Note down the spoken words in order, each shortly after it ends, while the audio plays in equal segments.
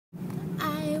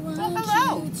want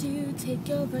hello. You to take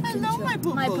over hello,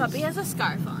 control. My puppy has a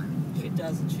scarf on. She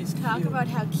doesn't. She's Talk cute. about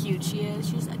how cute she is.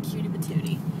 She's a cutie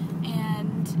patootie.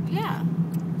 And yeah,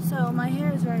 so my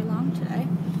hair is very long today.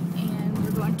 And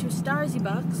we're going to Starzy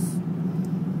Bucks.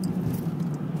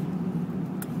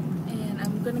 And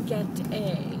I'm gonna get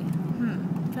a,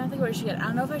 I'm trying to think what I should get. I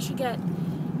don't know if I should get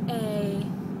a,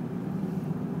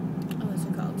 what's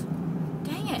it called?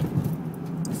 Dang it.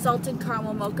 Salted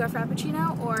caramel mocha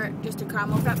frappuccino, or just a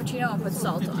caramel frappuccino and put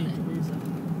salt on it.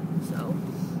 So,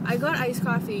 I got iced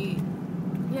coffee,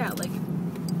 yeah, like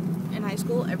in high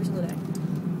school every single day.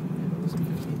 Yeah, it was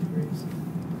 15 degrees.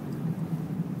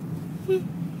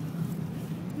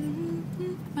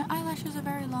 My eyelashes are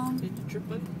very long. Did you trip,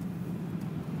 buddy?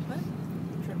 What?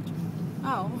 You tripped.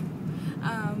 Oh.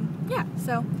 Yeah,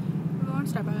 so we're going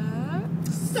to Starbucks.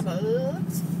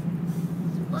 Starbucks.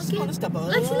 Look Going it. to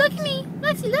Starbucks. Lexi, look at me.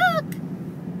 Lexi, look.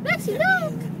 Lexi,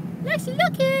 look. Lexi,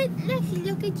 look it. Lexi,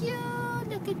 look at you.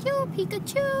 Look at you,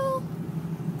 Pikachu.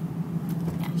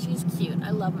 Yeah, she's cute. I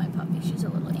love my puppy. She's a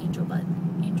little angel butt.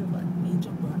 Angel butt.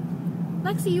 Angel butt.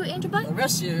 Lexi, you angel butt? The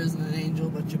rest of you isn't an angel,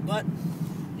 but your butt.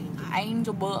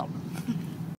 Angel butt.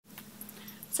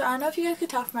 So I don't know if you guys could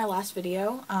tell from my last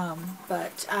video,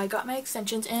 but I got my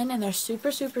extensions in and they're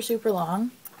super, super, super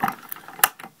long.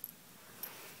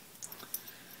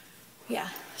 Yeah,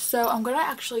 so I'm going to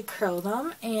actually curl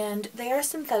them, and they are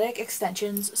synthetic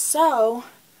extensions, so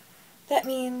that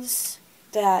means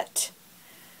that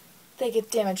they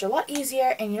get damaged a lot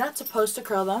easier, and you're not supposed to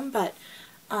curl them, but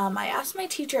I asked my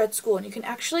teacher at school, and you can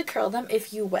actually curl them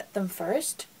if you wet them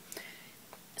first.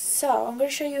 So I'm going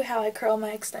to show you how I curl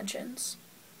my extensions.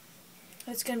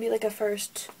 It's going to be like a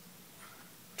first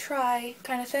try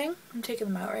kind of thing. I'm taking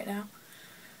them out right now.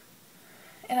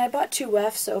 And I bought 2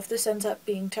 wefts, so if this ends up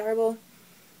being terrible,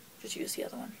 just use the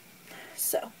other one.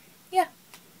 So, yeah.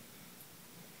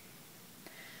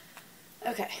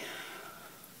 Okay.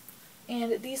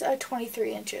 And these are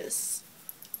 23 inches,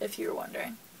 if you were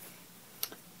wondering.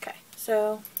 Okay,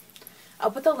 so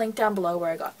I'll put the link down below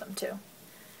where I got them too.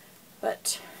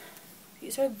 But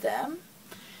these are them.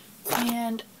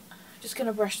 And I'm just going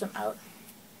to brush them out.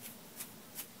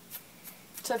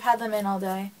 So I've had them in all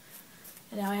day.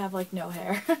 And now I have like no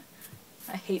hair.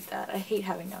 I hate that. I hate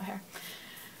having no hair.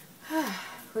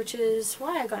 Which is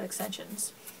why I got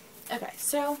extensions. Okay,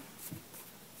 so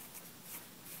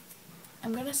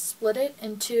I'm going to split it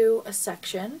into a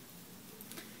section.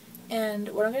 And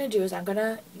what I'm going to do is I'm going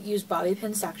to use bobby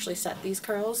pins to actually set these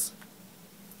curls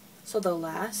so they'll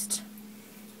last.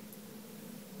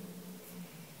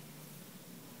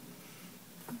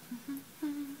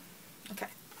 Okay,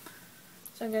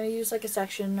 so I'm going to use like a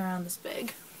section around this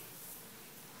big.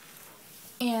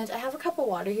 And I have a cup of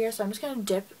water here, so I'm just going to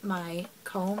dip my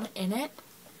comb in it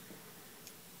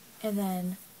and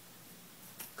then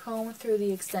comb through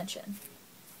the extension.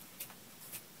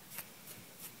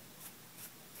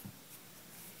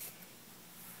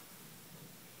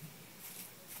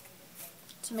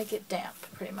 To make it damp,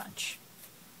 pretty much.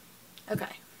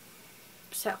 Okay,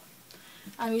 so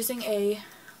I'm using a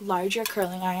larger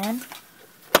curling iron.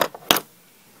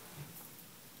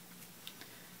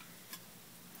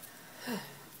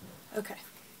 Okay.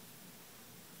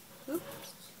 Oops.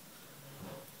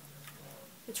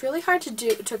 It's really hard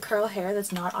to curl hair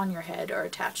that's not on your head or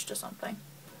attached to something.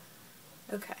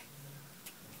 Okay.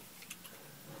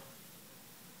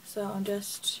 So I'm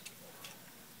just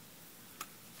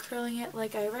curling it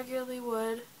like I regularly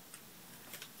would.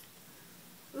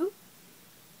 Oop.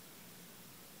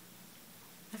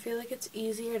 I feel like it's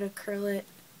easier to curl it.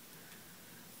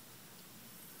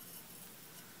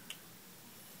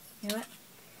 You know what?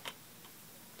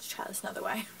 Let's try this another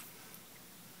way.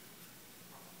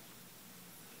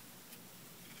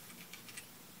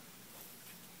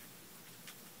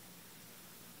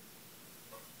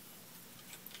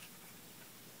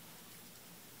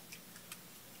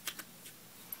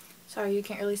 Sorry, you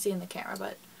can't really see in the camera,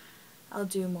 but I'll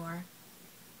do more.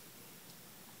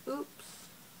 Oops.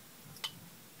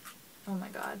 Oh my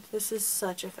god, this is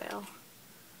such a fail.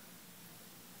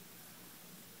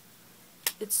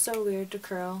 It's so weird to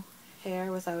curl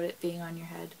hair without it being on your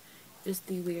head. It is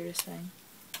the weirdest thing.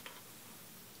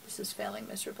 This is failing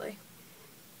miserably.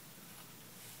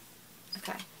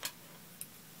 Okay.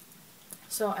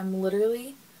 So I'm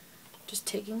literally just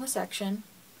taking the section,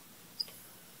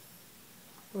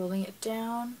 rolling it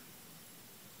down.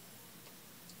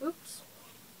 Oops.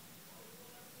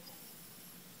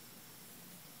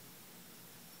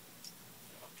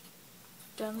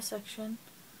 Down the section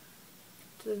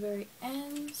to the very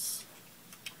ends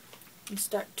and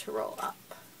start to roll up.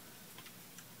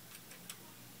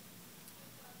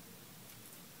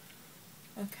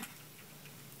 Okay.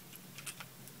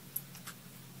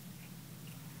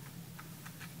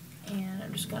 And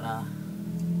I'm just gonna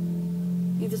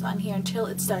leave this on here until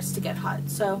it starts to get hot.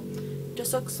 So it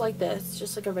just looks like this,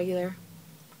 just like a regular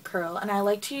curl. And I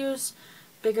like to use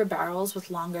bigger barrels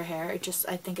with longer hair. I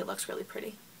think it looks really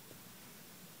pretty.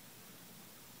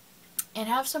 And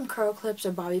have some curl clips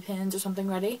or bobby pins or something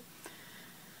ready.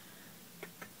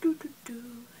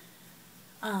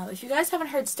 If you guys haven't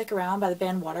heard Stick Around by the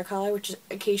band Watercolor, which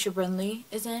Acacia Brindley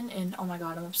is in, and oh my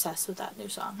god, I'm obsessed with that new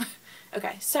song.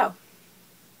 Okay, so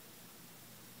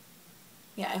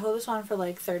yeah, I hold this on for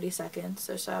like 30 seconds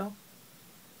or so.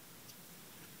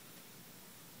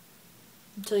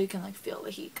 Until you can like feel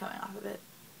the heat coming off of it.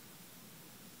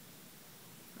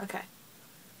 Okay.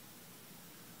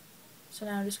 So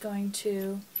now I'm just going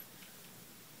to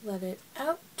let it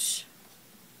out.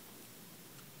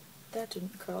 That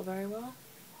didn't curl very well.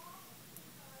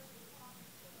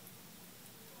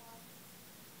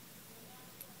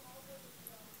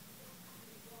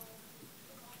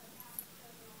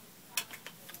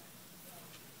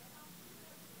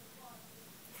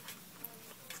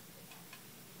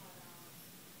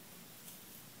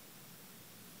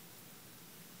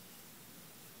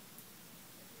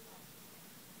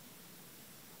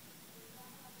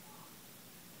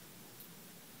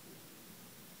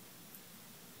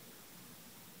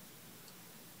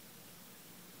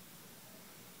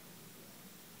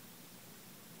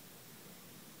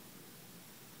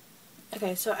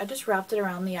 Okay, so I just wrapped it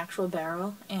around the actual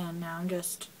barrel, and now I'm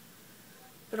just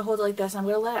going to hold it like this, and I'm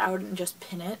going to let it out and just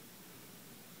pin it.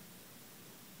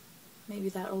 Maybe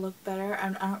that'll look better. I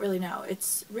don't really know.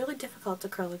 It's really difficult to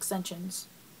curl extensions.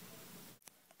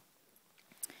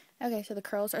 Okay, so the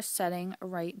curls are setting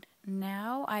right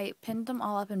now. I pinned them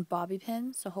all up in bobby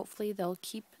pins, so hopefully they'll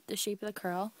keep the shape of the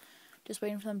curl. Just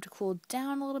waiting for them to cool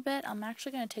down a little bit. I'm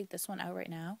actually going to take this one out right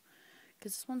now,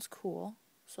 because this one's cool.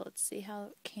 So let's see how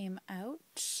it came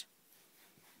out.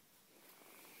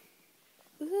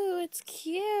 Ooh, it's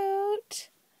cute!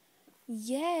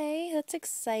 Yay, that's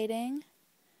exciting.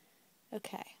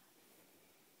 Okay.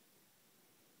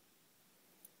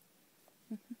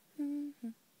 I'm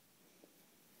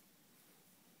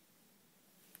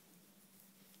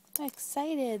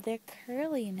excited. They're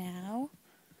curly now.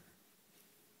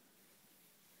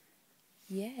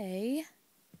 Yay.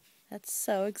 That's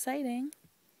so exciting.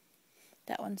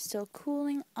 That one's still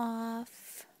cooling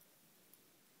off.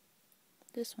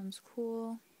 This one's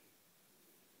cool.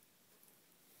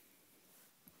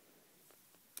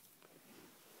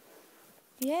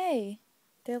 Yay!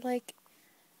 They're like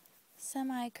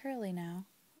semi-curly now.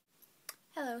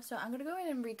 Hello, so I'm going to go in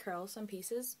and recurl some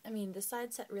pieces. I mean, this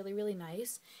side set really, really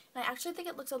nice. And I actually think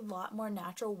it looks a lot more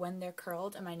natural when they're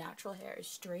curled and my natural hair is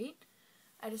straight.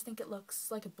 I just think it looks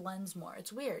like it blends more.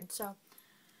 It's weird, so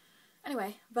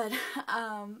anyway, but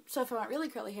so if I want really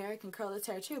curly hair, I can curl this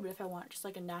hair too, but if I want just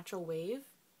like a natural wave,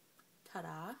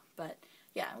 ta-da. But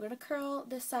yeah, I'm going to curl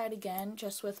this side again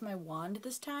just with my wand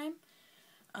this time.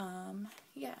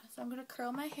 Yeah, so I'm going to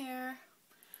curl my hair.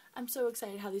 I'm so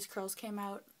excited how these curls came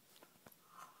out.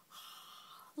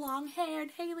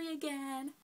 Long-haired Haley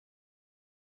again.